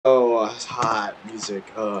it's hot music.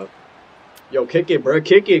 Yo, kick it, bro.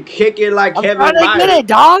 Kick it like I'm Kevin trying to Meyer. get it,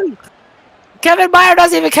 dog. Kevin Meyer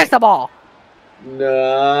doesn't even kick the ball.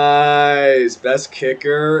 Nice. Best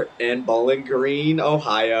kicker in Bowling Green,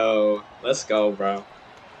 Ohio. Let's go, bro.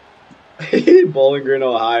 Bowling Green,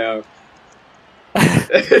 Ohio.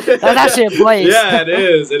 That's actually a place. Yeah, it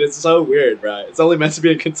is. And it's so weird, bro. It's only meant to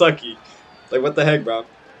be in Kentucky. Like, what the heck, bro?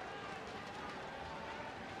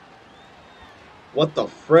 What the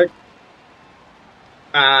frick?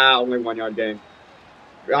 Ah, only 1 yard gain.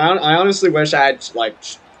 I honestly wish I had, like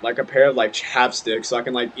a pair of, like, chapsticks so I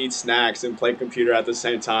can, like, eat snacks and play computer at the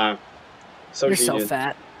same time. So You're genius. so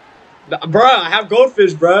fat. Bruh, I have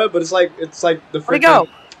goldfish, bruh, but it's like the freaking... Where'd it go?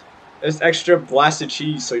 It's extra blasted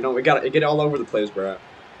cheese, so, you know, it get it all over the place, bruh.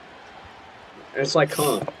 And it's like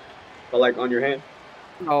cum, but, like, on your hand.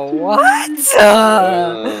 Oh, what?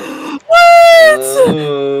 What?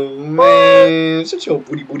 Man, shut your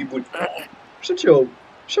booty. Shut your.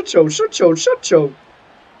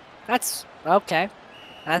 That's okay.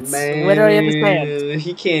 That's Man, literally in the stands.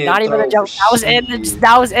 he can't. Not even a joke. That was in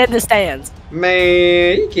the stands.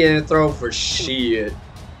 Man, he can't throw for shit.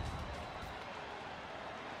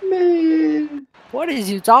 Man, What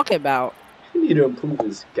is you talking about? he need to improve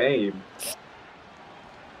his game.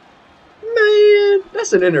 Man,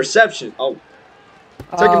 that's an interception. Oh,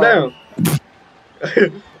 take him down.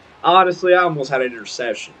 Honestly, I almost had an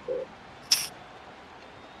interception, but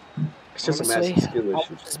it's just a massive skill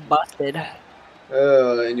issue. Just busted.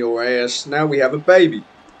 In your ass. Now we have a baby.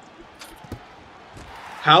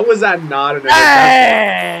 How was that not an interception?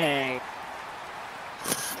 Dang!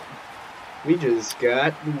 We just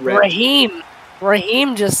got Raheem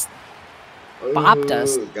just bopped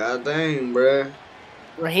us. God dang, bruh.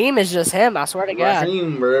 Raheem is just him, I swear to God.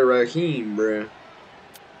 Raheem, bruh.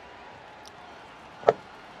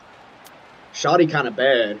 Shotty kind of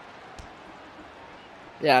bad.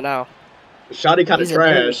 Yeah, I know. Shotty kind of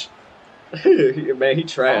trash. Man, he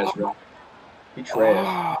trash, bro. He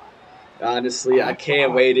trash. Honestly, I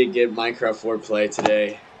can't wait to get Minecraft foreplay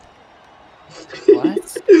today.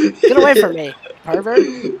 What? Get away from me, pervert.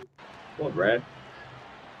 What, Brad?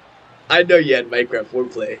 I know you had Minecraft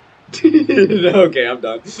foreplay. Okay, I'm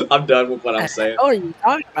done. I'm done with what I'm saying. What are you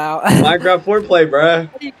talking about? Minecraft foreplay, bruh.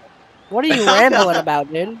 What are you rambling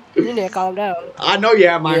about, dude? You need to calm down. I know you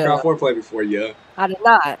had Minecraft foreplay before, yeah. I did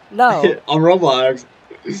not. No. On Roblox.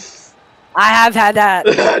 I have had that.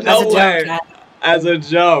 No way. As a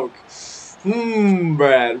joke.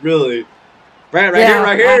 Brad, really? Brad,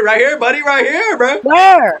 right here, buddy, right here, bro.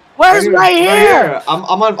 Where? Where's right here? I'm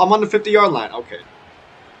on the 50-yard line. Okay.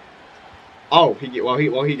 Oh, he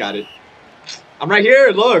got it. I'm right here.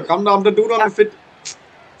 Look, I'm the dude on the 50.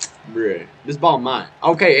 Bruh, this ball mine.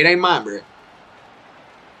 Okay, it ain't mine, bruh.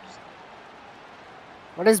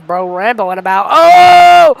 What is bro rambling about?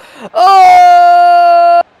 Oh!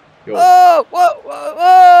 Oh! Yo. Oh! Whoa! Whoa!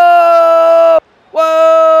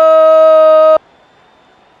 Whoa!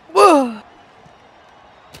 Whoa!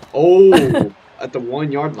 Oh, at the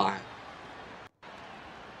 1 yard line.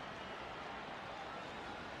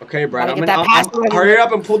 Okay, Brad. Hurry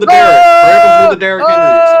up and pull the Derrick. Hurry up and pull the Derrick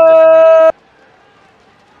Henry.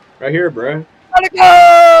 Right here, bro.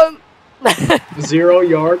 0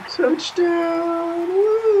 yard touchdown.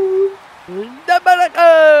 Woo.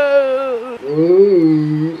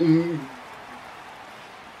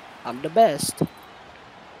 I'm the best.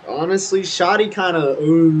 Honestly, Shotty kind of.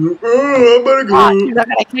 I'm gonna go. Oh, you're not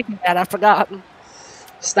gonna kick me, man. I forgot.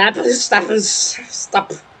 Stop.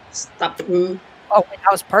 Oh, wait,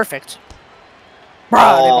 that was perfect.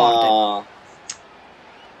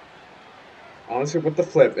 Honestly, with the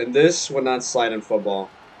flip, and this would not slide in football.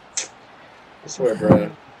 I swear,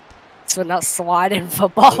 bro. This would not slide in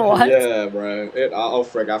football. What? Yeah, bro. Oh,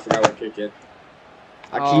 frick! I forgot what kick it.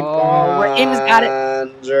 I keep on got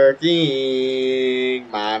it. Jerking,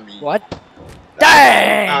 mommy. What?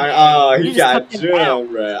 Dang! He got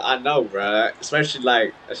jumped, bro. I know, bro. Especially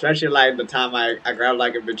like the time I grabbed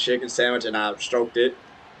like a McChicken sandwich and I stroked it.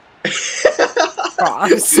 Bro,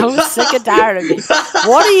 I'm so sick and tired of you.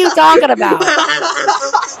 What are you talking about?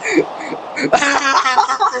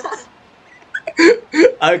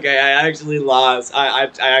 Okay, I actually lost. I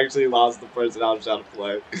actually lost the person I was trying to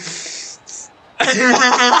play.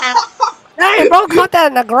 Hey, bro, caught that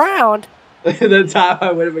in the ground. The time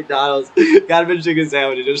I went to McDonald's, got a McChicken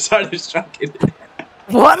sandwich and just started stroking it.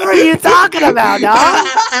 What are you talking about, dog?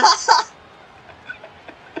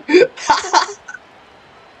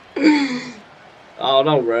 Oh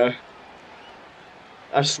no, bro.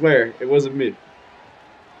 I swear, it wasn't me.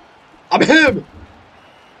 I'm him!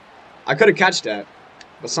 I could have catched that,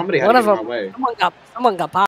 but somebody had to get in my way. Someone got popped.